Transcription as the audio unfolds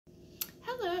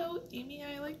Hello, Amy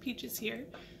I Like Peaches here.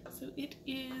 So it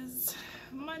is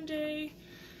Monday,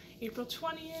 April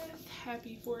 20th.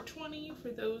 Happy 420 for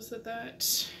those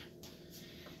that,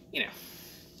 you know.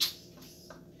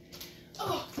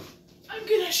 Oh, I'm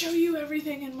gonna show you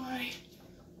everything in my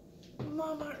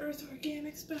Mama Earth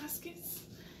Organics baskets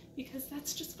because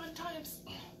that's just fun times.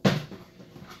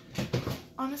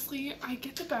 Honestly, I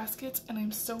get the baskets and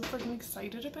I'm so freaking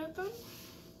excited about them.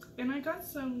 And I got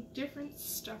some different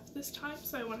stuff this time,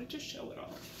 so I wanted to show it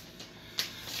all.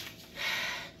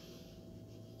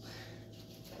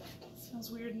 It smells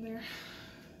weird in there.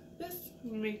 This, I'm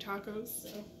gonna make tacos, so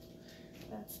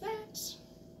that's that.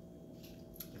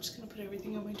 I'm just gonna put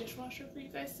everything in my dishwasher for you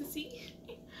guys to see.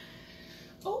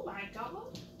 Oh my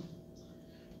god!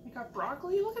 I got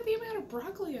broccoli. Look at the amount of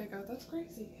broccoli I got. That's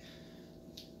crazy.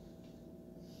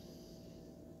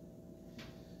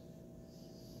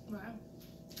 Wow.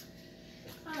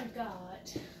 I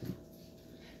got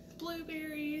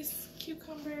blueberries,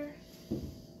 cucumber,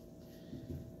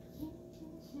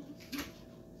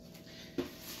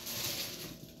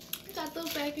 got the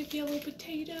bag of yellow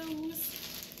potatoes.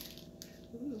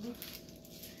 Ooh,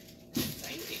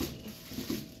 exciting.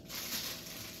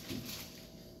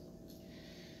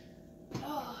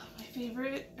 Oh, my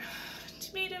favorite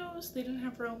tomatoes. They didn't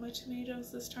have Roma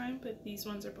tomatoes this time, but these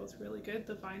ones are both really good,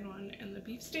 the vine one and the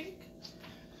beefsteak.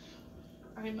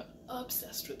 I'm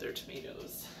obsessed with their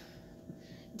tomatoes.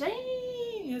 Dang,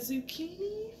 a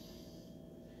zucchini.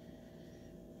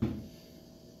 I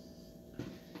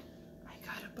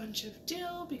got a bunch of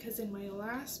dill because in my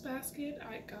last basket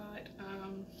I got,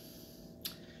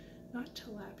 not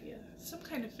tilapia, some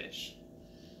kind of fish.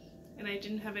 And I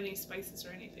didn't have any spices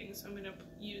or anything, so I'm gonna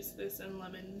use this and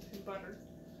lemon and butter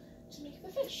to make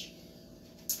the fish.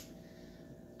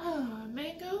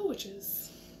 Mango, which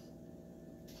is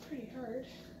pretty hard.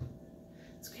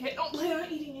 It's okay, I don't plan on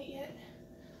eating it yet.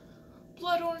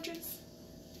 Blood oranges.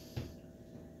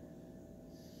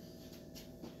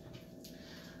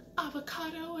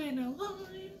 Avocado and a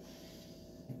lime.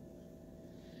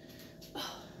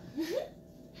 Oh.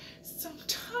 Some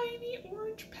tiny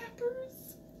orange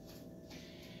peppers.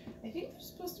 I think they're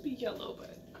supposed to be yellow,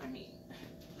 but I mean,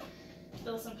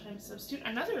 they'll sometimes substitute.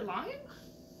 Another lime?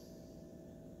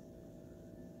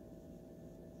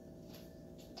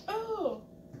 Oh!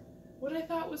 What I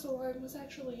thought was a lime was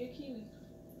actually a kiwi.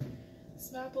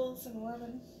 Some apples and a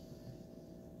lemon.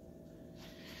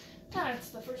 That's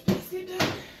the first basket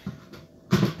done.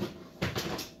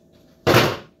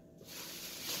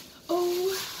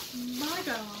 Oh my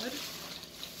god.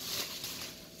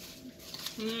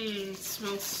 Mmm,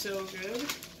 smells so good.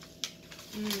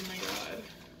 Oh my god.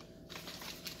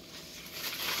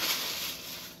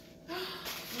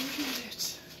 Look at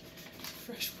it.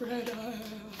 Fresh bread.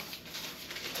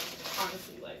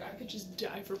 Honestly, like, I could just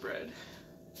die for bread.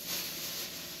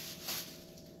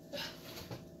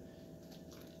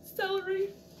 Celery.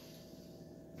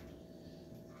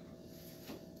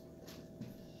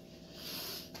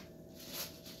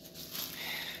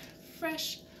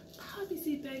 Fresh poppy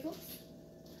seed bagels.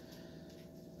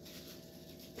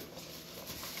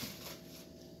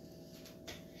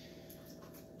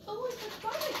 Oh, I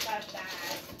forgot I got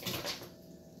that.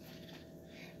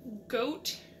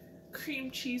 Goat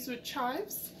cream cheese with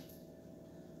chives.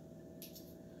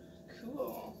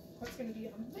 Cool. That's gonna be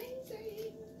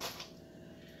amazing.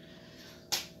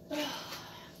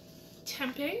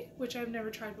 Tempeh, which I've never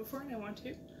tried before and I want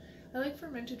to. I like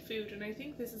fermented food, and I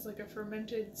think this is like a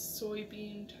fermented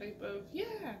soybean type of,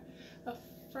 yeah, a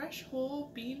fresh whole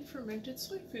bean fermented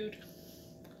soy food.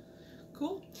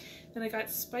 Cool. Then I got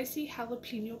spicy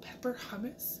jalapeno pepper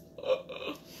hummus.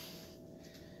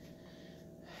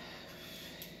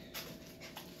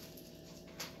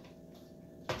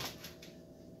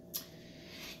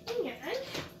 And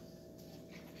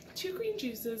 2 green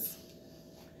juices.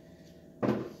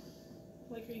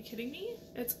 Like, are you kidding me?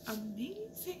 It's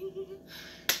amazing.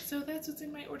 So that's what's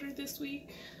in my order this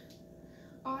week.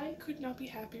 I could not be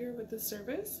happier with the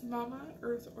service. Mama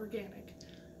Earth Organic.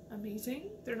 Amazing.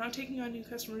 They're not taking on new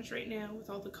customers right now with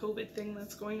all the COVID thing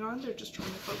that's going on. They're just trying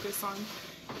to focus on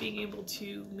being able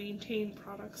to maintain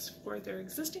products for their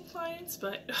existing clients,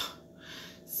 but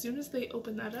as soon as they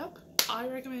open that up, I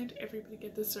recommend everybody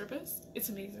get this service. It's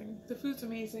amazing. The food's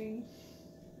amazing.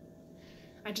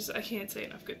 I can't say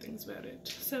enough good things about it.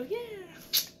 So yeah,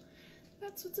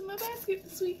 that's what's in my basket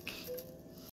this week.